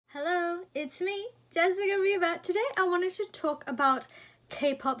it's me, Jessica Viva. Today I wanted to talk about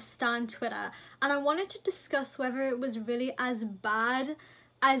K-pop stan Twitter, and I wanted to discuss whether it was really as bad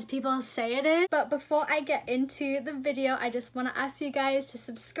as people say it is. But before I get into the video, I just want to ask you guys to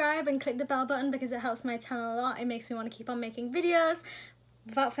subscribe and click the bell button because it helps my channel a lot. It makes me want to keep on making videos.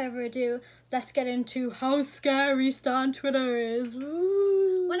 Without further ado, let's get into how scary stan Twitter is.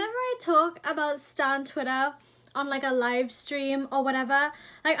 Woo. Whenever I talk about stan Twitter on like a live stream or whatever,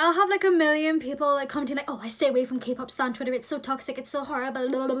 like I'll have like a million people like commenting like, oh, I stay away from K-pop stan Twitter, it's so toxic, it's so horrible,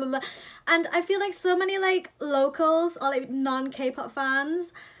 blah, blah, blah, blah. And I feel like so many like locals or like non-K-pop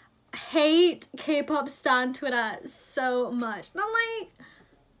fans hate K-pop stan Twitter so much, and I'm like,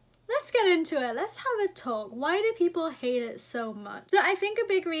 let's get into it. Let's have a talk. Why do people hate it so much? So I think a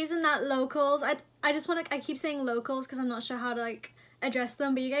big reason that locals, I just want to, I keep saying locals because I'm not sure how to like address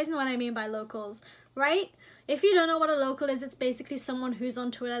them, but you guys know what I mean by locals, right? If you don't know what a local is, it's basically someone who's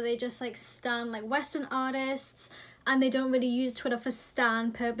on Twitter, they just like stan like Western artists, and they don't really use Twitter for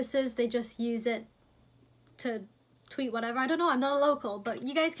stan purposes, they just use it to tweet whatever. I don't know, I'm not a local, but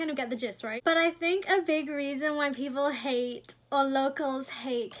you guys kind of get the gist, right? But I think a big reason why people hate, or locals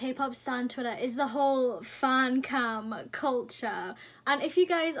hate, K-pop stan Twitter is the whole fan cam culture. And if you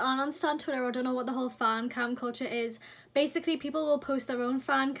guys aren't on stan Twitter or don't know what the whole fan cam culture is, basically people will post their own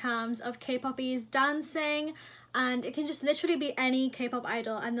fan cams of K-poppies dancing, and it can just literally be any K-pop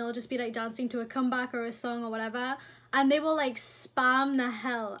idol, and they'll just be like dancing to a comeback or a song or whatever, and they will like spam the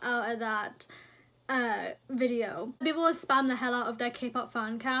hell out of that video. People will spam the hell out of their K-pop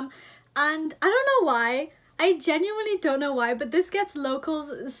fan cam, and I don't know why. I genuinely don't know why, but this gets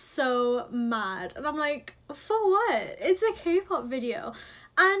locals so mad, and I'm like, for what? It's a K-pop video.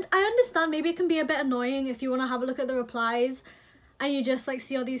 And I understand maybe it can be a bit annoying if you want to have a look at the replies and you just like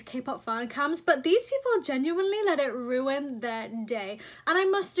see all these K-pop fan cams, but these people genuinely let it ruin their day. And I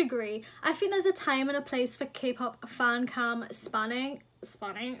must agree, I think there's a time and a place for K-pop fan cam spamming,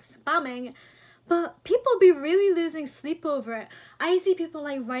 but people be really losing sleep over it. I see people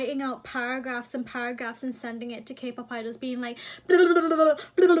like writing out paragraphs and paragraphs and sending it to K-pop idols being like, blah, blah, blah, blah,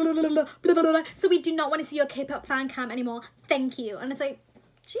 blah, blah, blah, blah, blah, so we do not want to see your K-pop fan cam anymore, thank you. And it's like,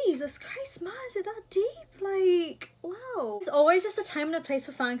 Jesus Christ, man, is it that deep? Like, wow. It's always just a time and a place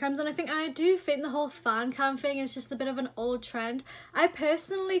for fan cams, and I do think the whole fan cam thing is just a bit of an old trend. I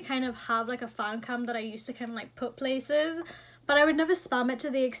personally kind of have like a fan cam that I used to kind of like put places, but I would never spam it to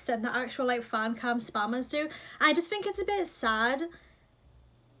the extent that actual like fan cam spammers do. I just think it's a bit sad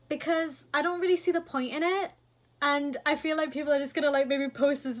because I don't really see the point in it. And I feel like people are just gonna like maybe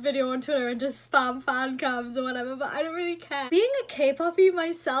post this video on Twitter and just spam fan cams or whatever, but I don't really care. Being a K-poppy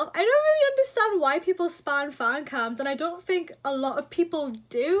myself, I don't really understand why people spam fan cams, and I don't think a lot of people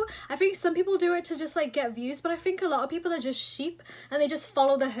do. I think some people do it to just like get views, but I think a lot of people are just sheep and they just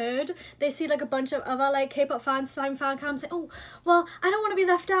follow the herd. They see like a bunch of other like K-pop fans spam fan cams, like, oh, well, I don't want to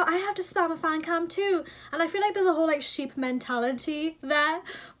be left out, I have to spam a fan cam too. And I feel like there's a whole like sheep mentality there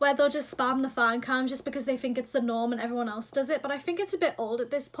where they'll just spam the fan cam just because they think it's the norm and everyone else does it. But I think it's a bit old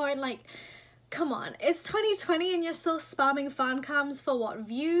at this point. Like, come on, it's 2020 and you're still spamming fan cams for what,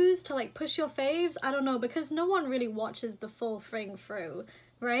 views, to like push your faves? I don't know, because no one really watches the full thing through,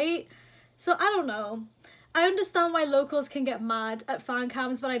 right? So I don't know. I understand why locals can get mad at fan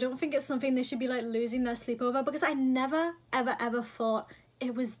cams, but I don't think it's something they should be like losing their sleep over, because I never ever thought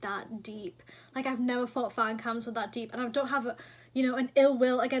it was that deep. Like, I've never thought fan cams were that deep, and I don't have a, you know, an ill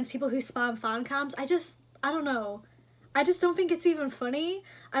will against people who spam fan cams. I don't know. I just don't think it's even funny.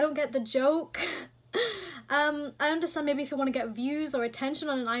 I don't get the joke. I understand maybe if you want to get views or attention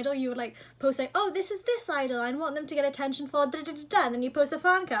on an idol, you would like post like, oh, this is this idol, I want them to get attention for da da da da, and then you post a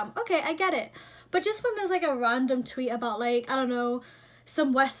fan cam. Okay, I get it. But just when there's like a random tweet about like, I don't know,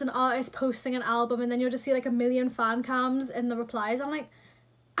 some Western artist posting an album, and then you'll just see like a million fan cams in the replies, I'm like,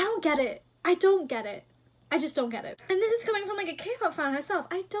 I don't get it. I don't get it. I just don't get it. And this is coming from like a K-pop fan herself.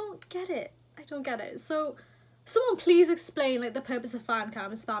 I don't get it. I don't get it. So someone please explain like the purpose of fan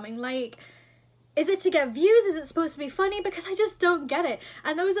cam spamming. Like, is it to get views? Is it supposed to be funny? Because I just don't get it.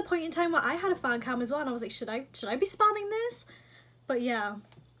 And there was a point in time where I had a fan cam as well, and I was like, should I be spamming this? But yeah,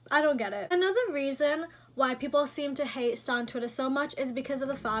 I don't get it. Another reason why people seem to hate stan Twitter so much is because of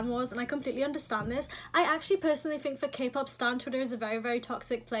the fan wars, and I completely understand this. I actually personally think for K-pop stan Twitter is a very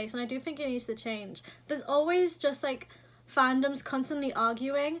toxic place, and I do think it needs to change. There's always just like fandoms constantly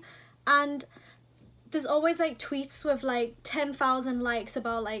arguing, and there's always like tweets with like 10,000 likes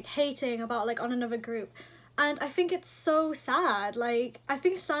about like hating about like on another group, and I think it's so sad. Like, I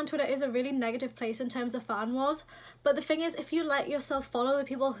think stan Twitter is a really negative place in terms of fan wars, but the thing is, if you let yourself follow the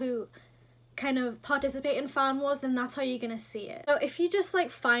people who kind of participate in fan wars, then that's how you're gonna see it. So if you just like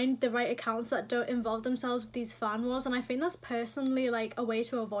find the right accounts that don't involve themselves with these fan wars, and I think that's personally like a way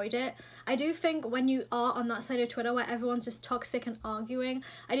to avoid it. I do think when you are on that side of Twitter where everyone's just toxic and arguing,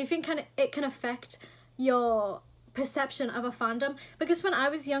 I do think it can affect your perception of a fandom, because when I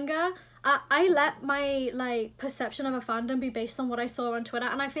was younger, I let my like perception of a fandom be based on what I saw on Twitter,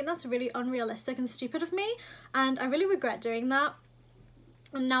 and I think that's really unrealistic and stupid of me, and I really regret doing that.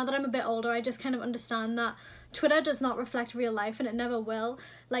 And now that I'm a bit older, I just kind of understand that Twitter does not reflect real life, and it never will.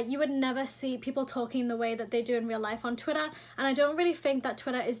 Like, you would never see people talking the way that they do in real life on Twitter, and I don't really think that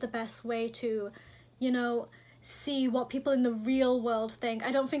Twitter is the best way to, you know, see what people in the real world think.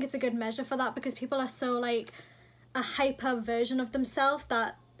 I don't think it's a good measure for that, because people are so like a hyper version of themselves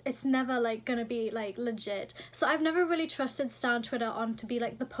that it's never like gonna be like legit. So I've never really trusted Stan Twitter on to be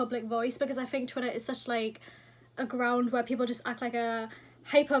like the public voice, because I think Twitter is such like a ground where people just act like a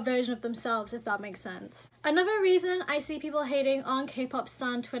hyper version of themselves, if that makes sense. Another reason I see people hating on K-pop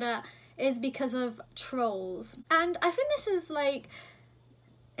stan Twitter is because of trolls. And I think this is like,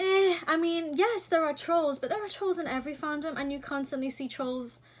 I mean, yes, there are trolls, but there are trolls in every fandom, and you constantly see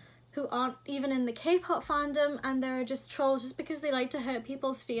trolls who aren't even in the K-pop fandom, and they're just trolls just because they like to hurt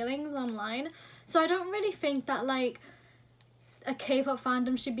people's feelings online. So I don't really think that like a K-pop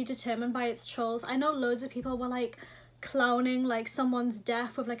fandom should be determined by its trolls. I know loads of people were like clowning like someone's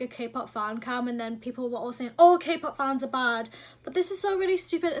death with like a K-pop fan cam, and then people were all saying all K-pop fans are bad, but this is so really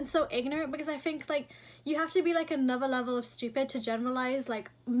stupid and so ignorant, because I think like you have to be like another level of stupid to generalize like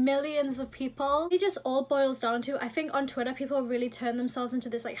millions of people. It just all boils down to, I think on Twitter people really turn themselves into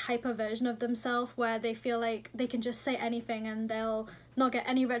this like hyper version of themselves where they feel like they can just say anything and they'll not get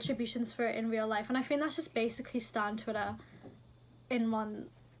any retributions for it in real life, and I think that's just basically stan Twitter in one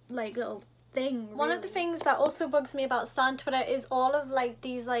like little thing, really. One of the things that also bugs me about stan Twitter is all of like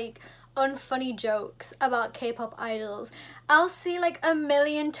these like unfunny jokes about K-pop idols. I'll see like a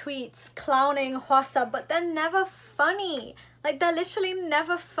million tweets clowning Hwasa, but they're never funny. Like, they're literally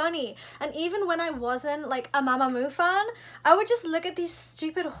never funny. And even when I wasn't like a Mamamoo fan, I would just look at these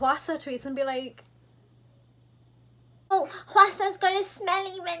stupid Hwasa tweets and be like, oh, Hwasa's got a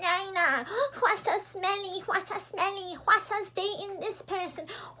smelly vagina. Hwasa's smelly, Hwasa's smelly, Hwasa's dating this person.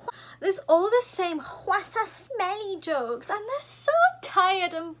 There's all the same Hwasa smelly jokes, and they're so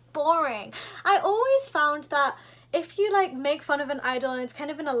tired and boring. I always found that if you like make fun of an idol and it's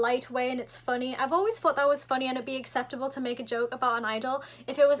kind of in a light way and it's funny, I've always thought that was funny and it'd be acceptable to make a joke about an idol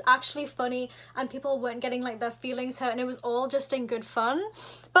if it was actually funny and people weren't getting like their feelings hurt and it was all just in good fun.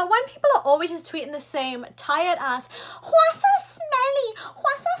 But when people are always just tweeting the same tired ass, Hwasa smelly,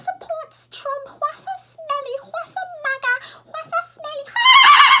 Hwasa supports Trump, Hwasa smelly, Hwasa MAGA, Hwasa smelly,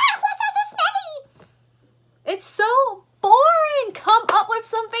 Hwasa so smelly. It's so boring. Come up with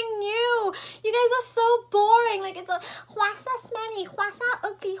something new. You guys are so boring. Like, it's a Hwasa smelly, Hwasa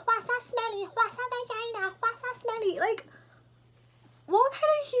ugly, Hwasa smelly, Hwasa vagina, Hwasa smelly. Like, what kind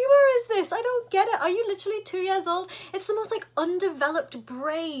of humor is this? I don't get it. Are you literally 2 years old? It's the most like undeveloped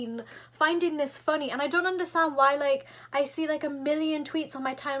brain finding this funny, and I don't understand why like I see like a million tweets on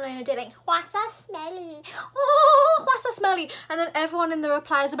my timeline a day like Hwasa smelly, oh Hwasa smelly, and then everyone in the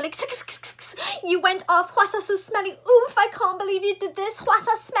replies will be like, you went off, Hwasa so smelly, oof, I can't believe you did this,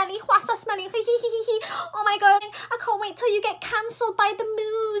 Hwasa smelly, oh my god, I can't wait till you get cancelled by the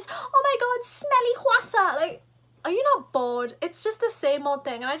moos, oh my god, smelly Hwasa. Like, are you not bored? It's just the same old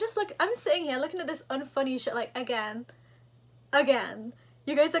thing, and I'm sitting here looking at this unfunny shit like again.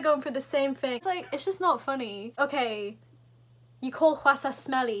 You guys are going through the same thing. It's like, it's just not funny. Okay, you call Hwasa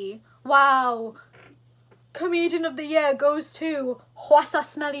smelly. Wow. Comedian of the year goes to Hwasa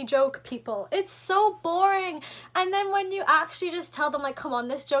smelly joke people. It's so boring. And then when you actually just tell them like, come on,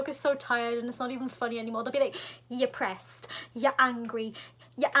 this joke is so tired and it's not even funny anymore, they'll be like, you're pressed, you're angry,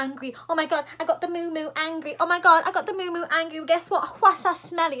 oh my god, I got the moo angry, oh my god, I got the moo angry, guess what, Hwasa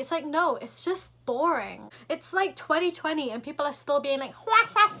smelly. It's like, no, it's just boring. It's like 2020 and people are still being like,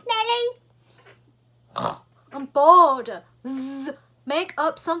 Hwasa smelly. I'm bored. Zzz. Make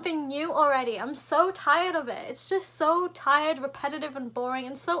up something new already. I'm so tired of it. It's just so tired, repetitive and boring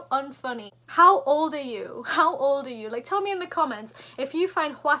and so unfunny. How old are you? How old are you? Like, tell me in the comments if you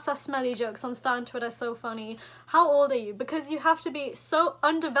find Hwasa smelly jokes on stan Twitter so funny. How old are you? Because you have to be so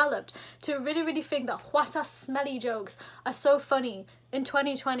undeveloped to really think that Hwasa smelly jokes are so funny in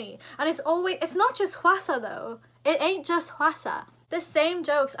 2020. And it's not just Hwasa though. It ain't just Hwasa. The same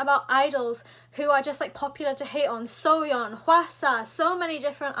jokes about idols who are just like popular to hate on, Soyeon, Hwasa, so many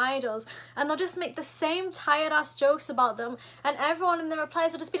different idols, and they'll just make the same tired ass jokes about them, and everyone in the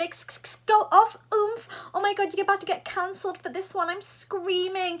replies will just be like, go off, oomph, oh my god, you're about to get cancelled for this one, I'm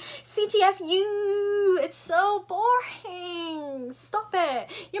screaming, CTFU, it's so boring, stop it,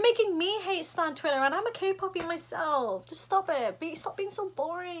 you're making me hate stan Twitter, and I'm a K-poppy myself, just stop it, stop being so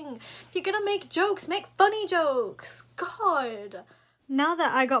boring. If you're gonna make jokes, make funny jokes, god. Now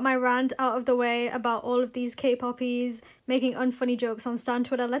that I got my rant out of the way about all of these K-poppies making unfunny jokes on stan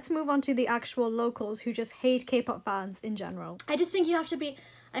Twitter, let's move on to the actual locals who just hate K-pop fans in general. I just think you have to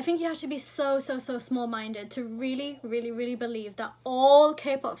be so small-minded to really believe that all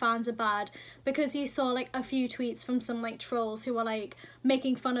K-pop fans are bad because you saw like a few tweets from some like trolls who were like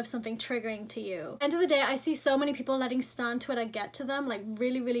making fun of something triggering to you. End of the day, I see so many people letting stan Twitter get to them, like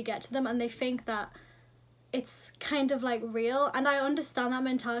really get to them, and they think that it's kind of like real, and I understand that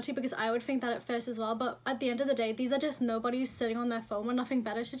mentality because I would think that at first as well, but at the end of the day, these are just nobodies sitting on their phone with nothing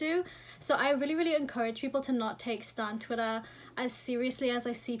better to do. So I really encourage people to not take stan Twitter as seriously as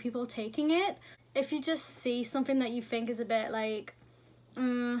I see people taking it. If you just see something that you think is a bit like,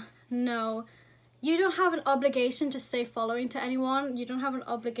 no, you don't have an obligation to stay following to anyone, you don't have an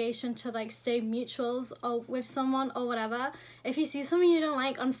obligation to like stay mutuals or with someone or whatever. If you see something you don't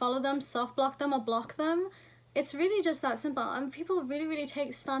like, unfollow them, soft block them, or block them. It's really just that simple, and people really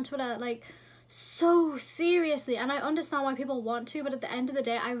take stan Twitter like so seriously, and I understand why people want to, but at the end of the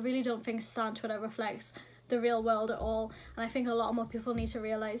day, I really don't think stan Twitter reflects the real world at all, and I think a lot more people need to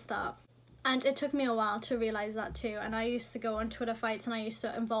realise that. And it took me a while to realise that too, and I used to go on Twitter fights and I used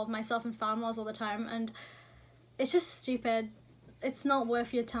to involve myself in fan wars all the time, and it's just stupid. It's not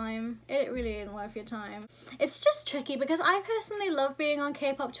worth your time. It really ain't worth your time. It's just tricky because I personally love being on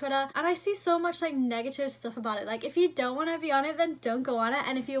K-pop Twitter, and I see so much like negative stuff about it. Like if you don't want to be on it, then don't go on it,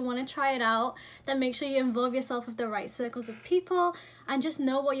 and if you want to try it out, then make sure you involve yourself with the right circles of people and just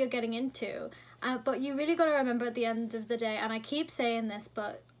know what you're getting into. But you really got to remember at the end of the day, and I keep saying this,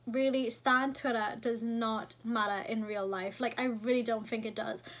 but really, stan Twitter does not matter in real life. Like, I really don't think it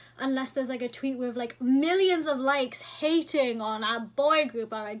does, unless there's like a tweet with like millions of likes hating on a boy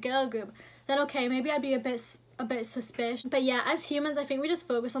group or a girl group, then okay, maybe I'd be a bit suspicious. But yeah, as humans, I think we just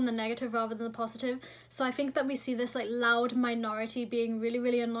focus on the negative rather than the positive. So I think that we see this like loud minority being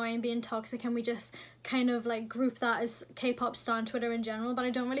really annoying, being toxic, and we just kind of like group that as K-pop stan Twitter in general. But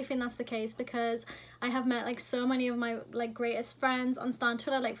I don't really think that's the case, because I have met like so many of my like greatest friends on stan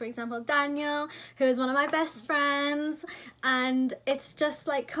Twitter, like for example Daniel, who is one of my best friends, and it's just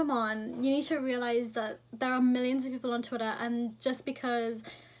like, come on, you need to realize that there are millions of people on Twitter, and just because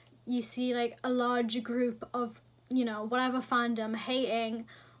you see like a large group of, you know, whatever fandom hating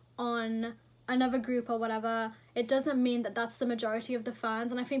on another group or whatever, it doesn't mean that that's the majority of the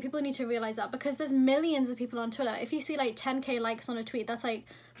fans. And I think people need to realize that, because there's millions of people on Twitter. If you see like 10k likes on a tweet, that's like,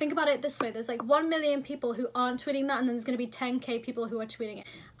 think about it this way, there's like 1 million people who aren't tweeting that, and then there's going to be 10k people who are tweeting it.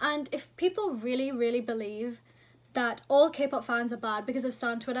 And if people really believe that all K-pop fans are bad because of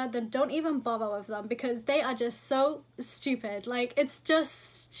stan Twitter, then don't even bother with them, because they are just so stupid. Like, it's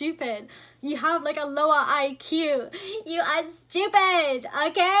just stupid. You have like a lower IQ. You are stupid,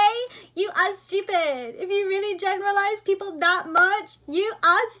 okay? You are stupid. If you really generalize people that much, you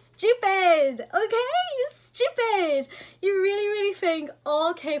are stupid, okay? You're stupid. You really think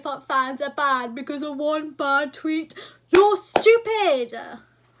all K-pop fans are bad because of one bad tweet? You're stupid.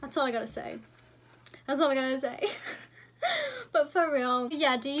 That's all I gotta say. That's all I gotta say. But for real,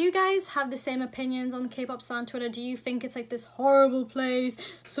 yeah, do you guys have the same opinions on K-pop stan Twitter? Do you think it's like this horrible place,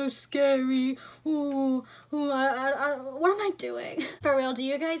 so scary? What am I doing? For real, do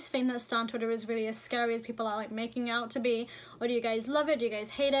you guys think that stan Twitter is really as scary as people are like making out to be? Or do you guys love it? Do you guys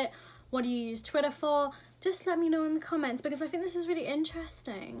hate it? What do you use Twitter for? Just let me know in the comments, because I think this is really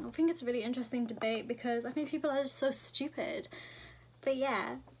interesting. I think it's a really interesting debate, because I think people are just so stupid. But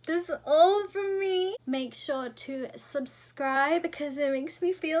yeah, this is all from me. Make sure to subscribe, because it makes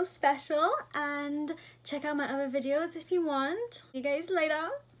me feel special, and check out my other videos if you want. See you guys later.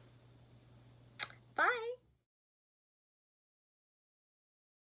 Bye.